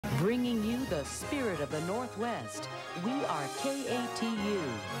Bringing you the spirit of the Northwest, we are KATU.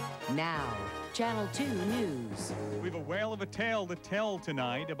 Now, Channel 2 News. We have a whale of a tale to tell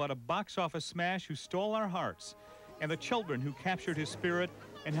tonight about a box office smash who stole our hearts and the children who captured his spirit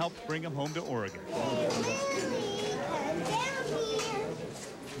and helped bring him home to Oregon.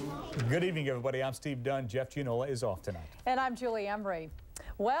 Good evening, everybody. I'm Steve Dunn. Jeff Gianola is off tonight. And I'm Julie Embry.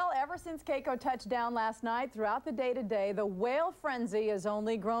 Well, ever since Keiko touched down last night, throughout the day today, the whale frenzy has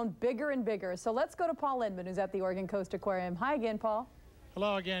only grown bigger and bigger. So let's go to Paul Lindman, who's at the Oregon Coast Aquarium. Hi again, Paul.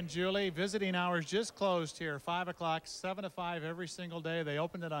 Hello again, Julie. Visiting hours just closed here, 5 o'clock, 7 to 5 every single day. They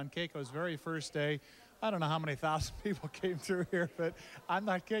opened it on Keiko's very first day. I don't know how many thousand people came through here, but I'm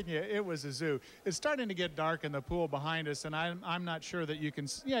not kidding you. It was a zoo. It's starting to get dark in the pool behind us, and I'm not sure that you can,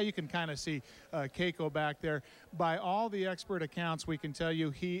 you can kind of see Keiko back there. By all the expert accounts, we can tell you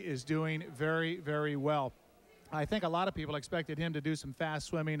he is doing very, very well. I think a lot of people expected him to do some fast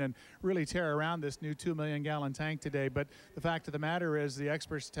swimming and really tear around this new 2 million gallon tank today. But the fact of the matter is the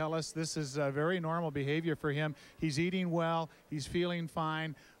experts tell us this is very normal behavior for him. He's eating well. He's feeling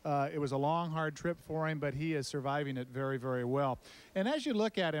fine. It was a long, hard trip for him, but he is surviving it very, very well. And as you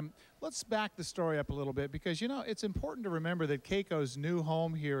look at him, let's back the story up a little bit because, you know, it's important to remember that Keiko's new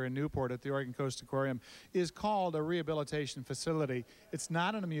home here in Newport at the Oregon Coast Aquarium is called a rehabilitation facility. It's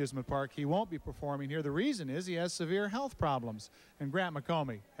not an amusement park. He won't be performing here. The reason is he has severe health problems. And Grant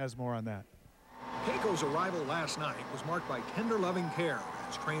McComey has more on that. Keiko's arrival last night was marked by tender, loving care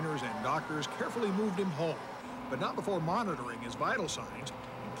as trainers and doctors carefully moved him home, but not before monitoring his vital signs,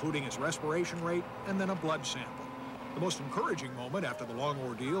 including his respiration rate and then a blood sample. The most encouraging moment after the long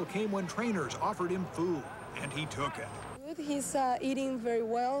ordeal came when trainers offered him food, and he took it. He's eating very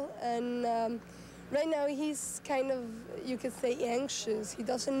well, and right now he's kind of, you could say, anxious. He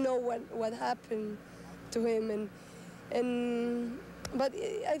doesn't know what happened to him, but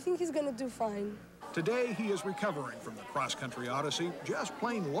I think he's going to do fine. Today he is recovering from the cross-country odyssey, just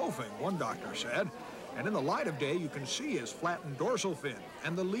plain loafing, one doctor said. And in the light of day, you can see his flattened dorsal fin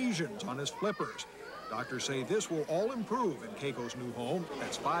and the lesions on his flippers. Doctors say this will all improve in Keiko's new home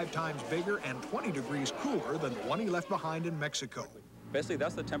that's 5 times bigger and 20 degrees cooler than the one he left behind in Mexico. Basically,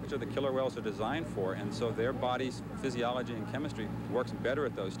 that's the temperature the killer whales are designed for, and so their body's physiology and chemistry works better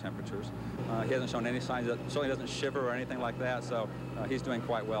at those temperatures. He hasn't shown any signs that certainly doesn't shiver or anything like that, so he's doing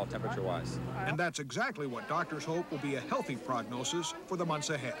quite well temperature-wise. And that's exactly what doctors hope will be a healthy prognosis for the months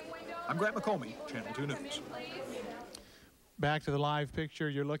ahead. I'm Grant McComey, Channel 2 News. Back to the live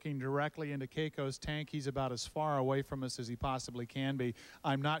picture, you're looking directly into Keiko's tank. He's about as far away from us as he possibly can be.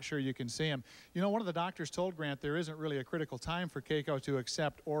 I'm not sure you can see him. You know, one of the doctors told Grant there isn't really a critical time for Keiko to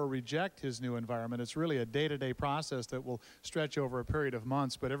accept or reject his new environment. It's really a day-to-day process that will stretch over a period of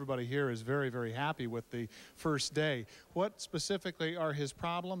months, but everybody here is very, very happy with the first day. What specifically are his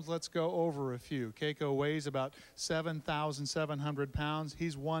problems? Let's go over a few. Keiko weighs about 7,700 pounds.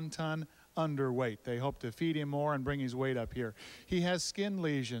 He's 1 ton underweight. They hope to feed him more and bring his weight up here. He has skin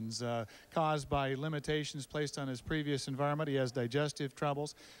lesions caused by limitations placed on his previous environment. He has digestive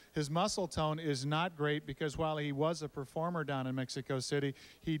troubles. His muscle tone is not great because while he was a performer down in Mexico City,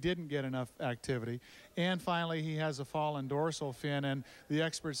 he didn't get enough activity. And finally, he has a fallen dorsal fin, and the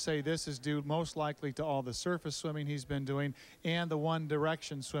experts say this is due most likely to all the surface swimming he's been doing and the one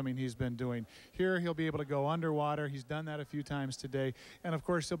direction swimming he's been doing. Here, he'll be able to go underwater. He's done that a few times today. And of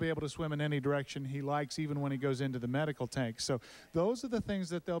course, he'll be able to swim in any direction he likes, even when he goes into the medical tank. So those are the things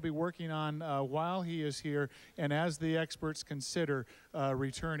that they'll be working on while he is here and as the experts consider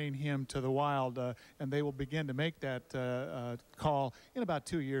returning him to the wild, and they will begin to make that call in about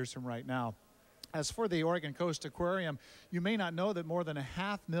 2 years from right now. As for the Oregon Coast Aquarium, you may not know that more than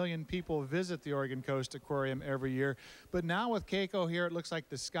 500,000 people visit the Oregon Coast Aquarium every year. But now with Keiko here, it looks like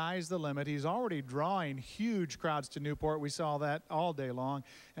the sky's the limit. He's already drawing huge crowds to Newport. We saw that all day long.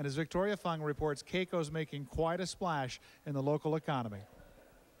 And as Victoria Fung reports, Keiko's making quite a splash in the local economy.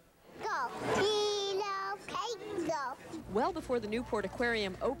 Go. Keiko. Well before the Newport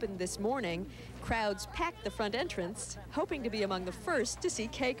Aquarium opened this morning, crowds packed the front entrance, hoping to be among the first to see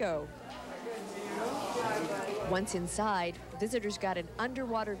Keiko. Once inside, visitors got an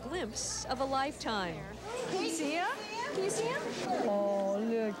underwater glimpse of a lifetime. Can you see him? Can you see him? Oh,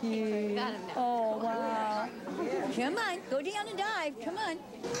 looky. Oh, wow. Come on, go down and dive. Come on.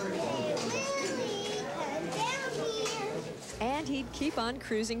 And he'd keep on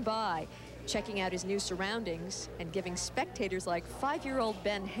cruising by, checking out his new surroundings and giving spectators like 5-year-old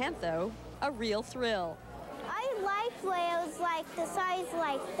Ben Hantho a real thrill. I like whales like the size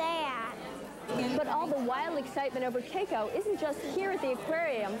like that. But all the wild excitement over Keiko isn't just here at the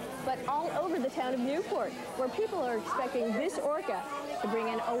aquarium, but all over the town of Newport, where people are expecting this orca to bring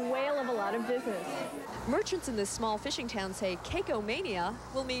in a whale of a lot of business. Merchants in this small fishing town say Keiko mania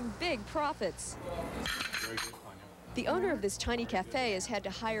will mean big profits. The owner of this tiny cafe has had to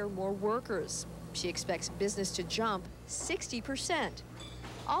hire more workers. She expects business to jump 60%,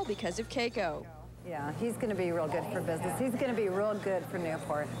 all because of Keiko. Yeah, he's going to be real good for business. He's going to be real good for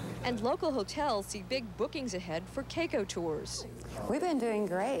Newport. And local hotels see big bookings ahead for Keiko tours. We've been doing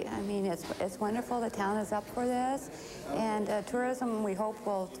great. I mean, it's wonderful. The town is up for this. And tourism, we hope,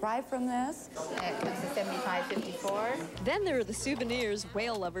 will thrive from this. It comes to $75.54. Then there are the souvenirs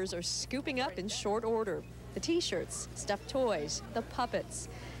whale lovers are scooping up in short order. The T-shirts, stuffed toys, the puppets.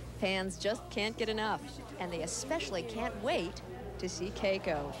 Fans just can't get enough. And they especially can't wait to see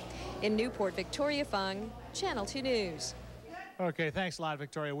Keiko. In Newport, Victoria Fung, Channel 2 News. Okay, thanks a lot,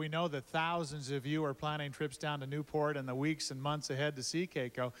 Victoria. We know that thousands of you are planning trips down to Newport in the weeks and months ahead to see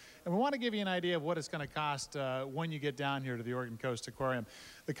Keiko. And we want to give you an idea of what it's going to cost when you get down here to the Oregon Coast Aquarium.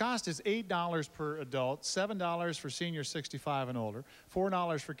 The cost is $8 per adult, $7 for seniors 65 and older,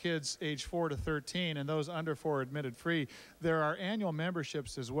 $4 for kids age 4 to 13, and those under 4 admitted free. There are annual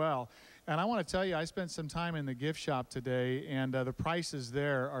memberships as well. And I want to tell you, I spent some time in the gift shop today, and the prices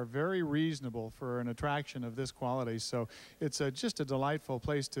there are very reasonable for an attraction of this quality. So it's just a delightful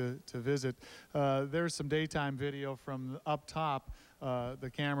place to visit. There's some daytime video from up top. The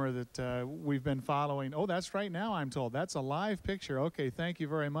camera that we've been following. Oh, that's right now, I'm told. That's a live picture. Okay, thank you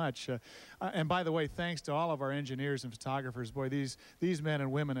very much. And by the way, thanks to all of our engineers and photographers. Boy, these men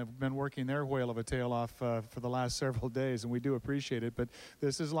and women have been working their whale of a tail off for the last several days, and we do appreciate it. But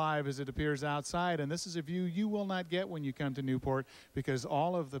this is live as it appears outside, and this is a view you will not get when you come to Newport, because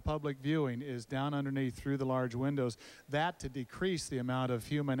all of the public viewing is down underneath through the large windows. That to decrease the amount of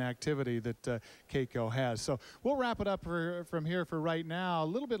human activity that Keiko has. So we'll wrap it up from here for right now. A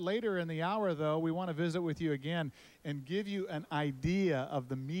little bit later in the hour, though, we want to visit with you again and give you an idea of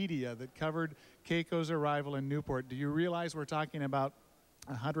the media that covered Keiko's arrival in Newport. Do you realize we're talking about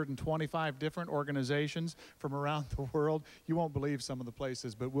 125 different organizations from around the world? You won't believe some of the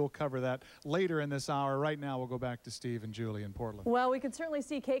places, but we'll cover that later in this hour. Right now, we'll go back to Steve and Julie in Portland. Well, we can certainly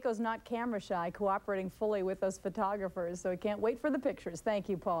see Keiko's not camera shy, cooperating fully with those photographers, so we can't wait for the pictures. Thank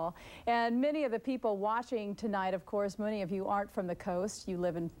you, Paul. And many of the people watching tonight, of course, many of you aren't from the coast. You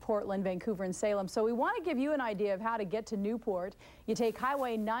live in Portland, Vancouver, and Salem, so we want to give you an idea of how to get to Newport. You take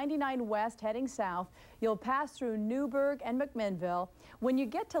Highway 99 west heading south. You'll pass through Newburgh and McMinnville. When you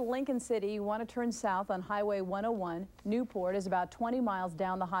get to Lincoln City, you want to turn south on Highway 101. Newport is about 20 miles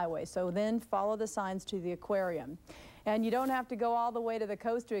down the highway, so then follow the signs to the aquarium. And you don't have to go all the way to the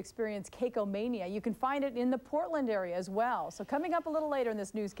coast to experience Keiko mania. You can find it in the Portland area as well. So coming up a little later in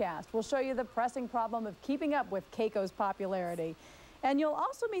this newscast, we'll show you the pressing problem of keeping up with Keiko's popularity. And you'll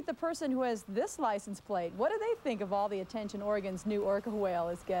also meet the person who has this license plate. What do they think of all the attention Oregon's new orca whale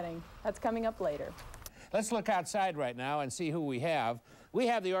is getting? That's coming up later. Let's look outside right now and see who we have. We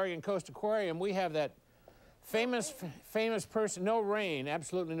have the Oregon Coast Aquarium. We have that famous person, no rain,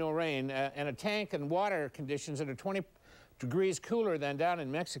 absolutely no rain, and a tank and water conditions that are 20 degrees cooler than down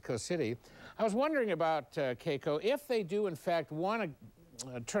in Mexico City. I was wondering about Keiko. If they do, in fact, want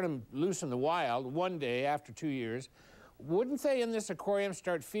to turn him loose in the wild one day after 2 years, wouldn't they in this aquarium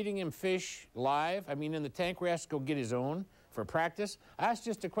start feeding him fish live? I mean, in the tank where he has to go get his own for practice? That's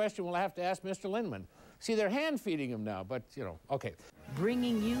just a question we'll have to ask Mr. Lindman. See, they're hand feeding him now, but, you know, okay.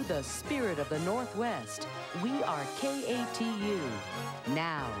 Bringing you the spirit of the Northwest, we are KATU.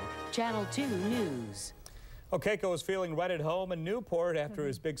 Now, Channel 2 News. Well, Keiko is feeling right at home in Newport after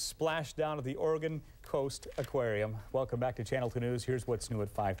his big splashdown at the Oregon Coast Aquarium. Welcome back to Channel 2 News. Here's what's new at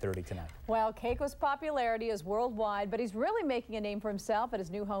 5:30 tonight. Well, Keiko's popularity is worldwide, but he's really making a name for himself at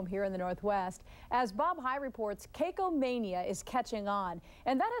his new home here in the Northwest. As Bob High reports, Keiko mania is catching on,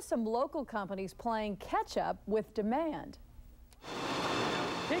 and that has some local companies playing catch-up with demand.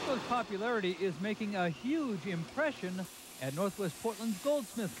 Keiko's popularity is making a huge impression at Northwest Portland's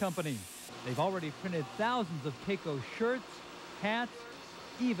Goldsmith Company. They've already printed thousands of Keiko shirts, hats,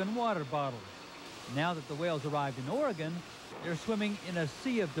 even water bottles. Now that the whales arrived in Oregon, they're swimming in a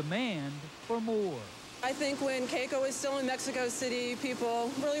sea of demand for more. I think when Keiko was still in Mexico City,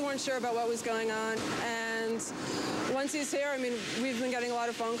 people really weren't sure about what was going on. And once he's here, I mean, we've been getting a lot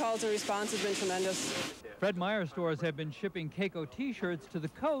of phone calls and response has been tremendous. Fred Meyer stores have been shipping Keiko t-shirts to the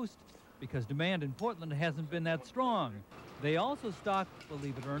coast because demand in Portland hasn't been that strong. They also stock,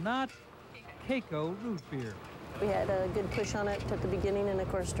 believe it or not, Keiko root beer. We had a good push on it at the beginning, and of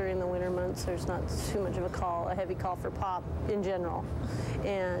course during the winter months there's not too much of a heavy call for pop in general.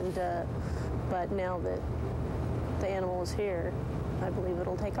 And but now that the animal is here, I believe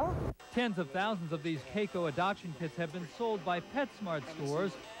it'll take off. Tens of thousands of these Keiko adoption kits have been sold by PetSmart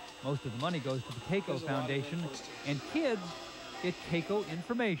stores. Most of the money goes to the Keiko Foundation, and kids get Keiko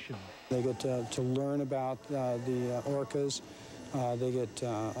information. They get to learn about the orcas. They get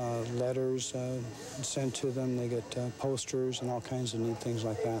letters sent to them. They get posters and all kinds of neat things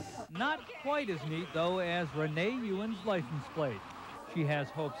like that. Not quite as neat, though, as Renee Ewan's license plate. She has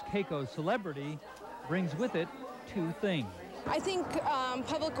hopes Keiko's celebrity brings with it two things. I think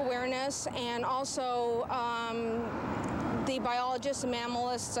public awareness and also the biologists and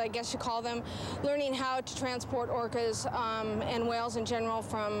mammalists, I guess you call them, learning how to transport orcas and whales in general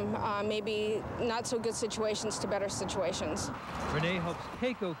from maybe not so good situations to better situations. Renee hopes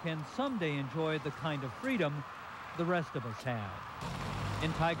Keiko can someday enjoy the kind of freedom the rest of us have.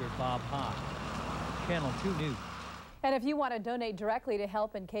 In Tigard, Bob Hott, Channel 2 News. And if you want to donate directly to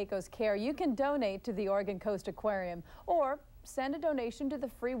help in Keiko's care, you can donate to the Oregon Coast Aquarium or send a donation to the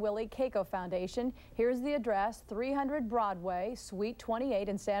Free Willy Keiko Foundation. Here's the address, 300 Broadway, Suite 28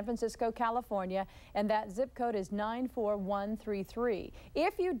 in San Francisco, California, and that zip code is 94133.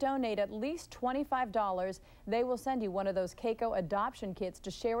 If you donate at least $25, they will send you one of those Keiko adoption kits to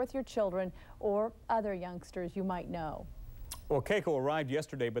share with your children or other youngsters you might know. Well, Keiko arrived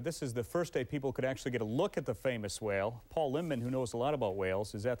yesterday, but this is the first day people could actually get a look at the famous whale. Paul Lindman, who knows a lot about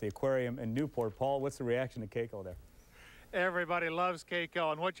whales, is at the aquarium in Newport. Paul, what's the reaction to Keiko there? Everybody loves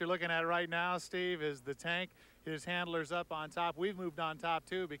Keiko, and what you're looking at right now, Steve, is the tank. His handler's up on top. We've moved on top,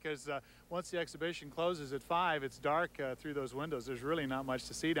 too, because once the exhibition closes at 5, it's dark through those windows. There's really not much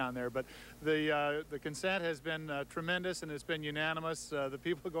to see down there. But the consent has been tremendous, and it's been unanimous. The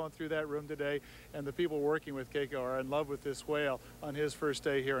people going through that room today and the people working with Keiko are in love with this whale on his first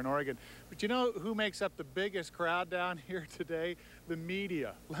day here in Oregon. But you know who makes up the biggest crowd down here today? The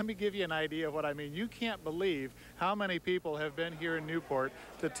media. Let me give you an idea of what I mean. You can't believe how many people have been here in Newport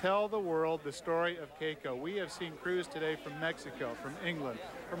to tell the world the story of Keiko. We have seen crews today from Mexico, from England,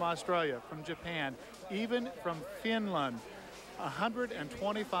 from Australia, from Japan, even from Finland.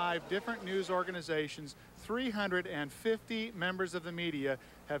 125 different news organizations, 350 members of the media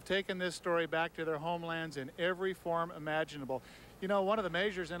have taken this story back to their homelands in every form imaginable. You know, one of the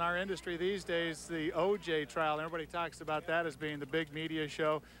measures in our industry these days, the OJ trial, everybody talks about that as being the big media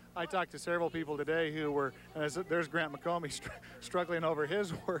show. I talked to several people today who were, there's Grant McComey struggling over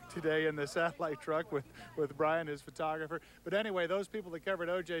his work today in the satellite truck with Brian, his photographer. But anyway, those people that covered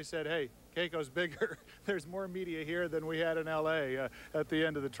OJ said, hey, Keiko's bigger. There's more media here than we had in LA at the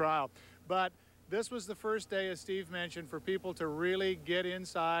end of the trial. But this was the first day, as Steve mentioned, for people to really get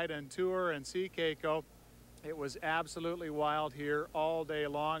inside and tour and see Keiko. It was absolutely wild here all day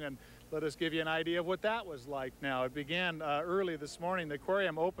long, and let us give you an idea of what that was like now. It began early this morning. The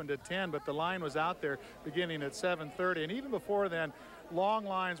aquarium opened at 10, but the line was out there beginning at 7:30, and even before then, long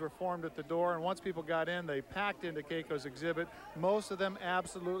lines were formed at the door, and once people got in, they packed into Keiko's exhibit, most of them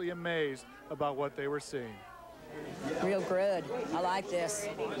absolutely amazed about what they were seeing. Real good. I like this.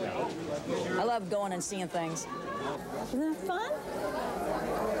 I love going and seeing things. Isn't it fun?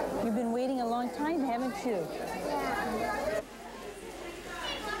 You've been waiting a long time, haven't you?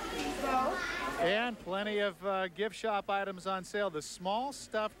 And plenty of gift shop items on sale. The small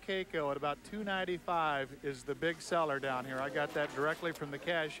stuffed Keiko at about $2.95 is the big seller down here. I got that directly from the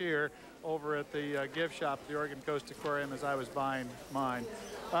cashier over at the gift shop at the Oregon Coast Aquarium as I was buying mine.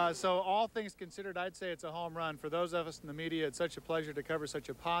 So all things considered, I'd say it's a home run. For those of us in the media, it's such a pleasure to cover such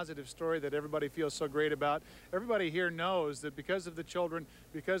a positive story that everybody feels so great about. Everybody here knows that because of the children,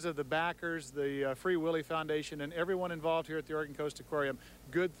 because of the backers, the Free Willy Foundation, and everyone involved here at the Oregon Coast Aquarium,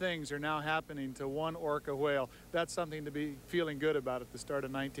 good things are now happening to one orca whale. That's something to be feeling good about at the start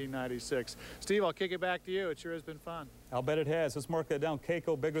of 1996. Steve, I'll kick it back to you. It sure has been fun. I'll bet it has. Let's mark that down.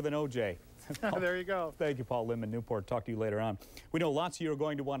 Keiko bigger than OJ. There you go. Thank you, Paul Lindman, Newport. Talk to you later on. We know lots of you are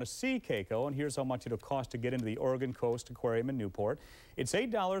going to want to see Keiko, and here's how much it'll cost to get into the Oregon Coast Aquarium in Newport. It's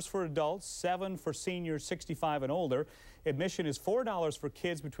 $8 for adults, $7 for seniors 65 and older. Admission is $4 for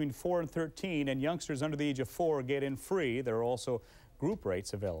kids between 4 and 13, and youngsters under the age of 4 get in free. There are also group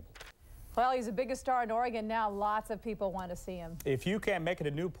rates available. Well, he's the biggest star in Oregon now. Lots of people want to see him. If you can't make it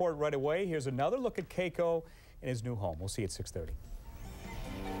to Newport right away, here's another look at Keiko in his new home. We'll see you at 6:30.